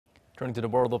Turning to the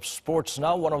world of sports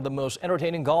now, one of the most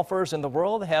entertaining golfers in the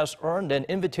world has earned an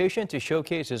invitation to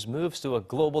showcase his moves to a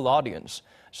global audience.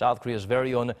 South Korea's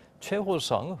very own Choi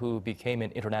Ho-sung, who became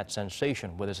an internet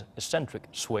sensation with his eccentric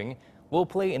swing, will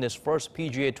play in his first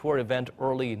PGA Tour event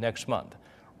early next month.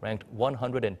 Ranked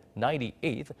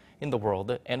 198th in the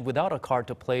world and without a card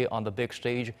to play on the big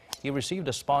stage, he received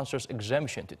a sponsor's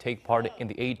exemption to take part in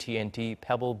the AT&T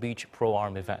Pebblebeach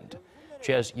Pro-Am event.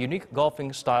 Choi's unique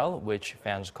golfing style, which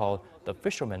fans call the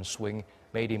Fisherman swing,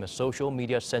 made him a social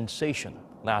media sensation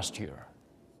last year.